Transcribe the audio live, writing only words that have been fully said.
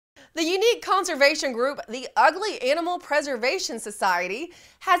The unique conservation group, the Ugly Animal Preservation Society,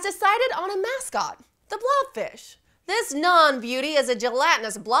 has decided on a mascot, the blobfish. This non-beauty is a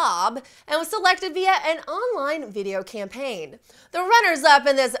gelatinous blob and was selected via an online video campaign. The runners-up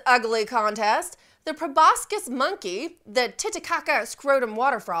in this ugly contest, the proboscis monkey, the Titicaca scrotum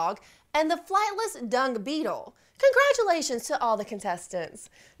water frog, and the flightless dung beetle. Congratulations to all the contestants.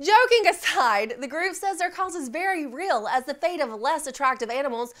 Joking aside, the group says their cause is very real, as the fate of less attractive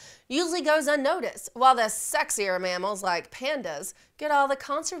animals usually goes unnoticed, while the sexier mammals like pandas get all the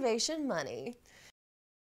conservation money.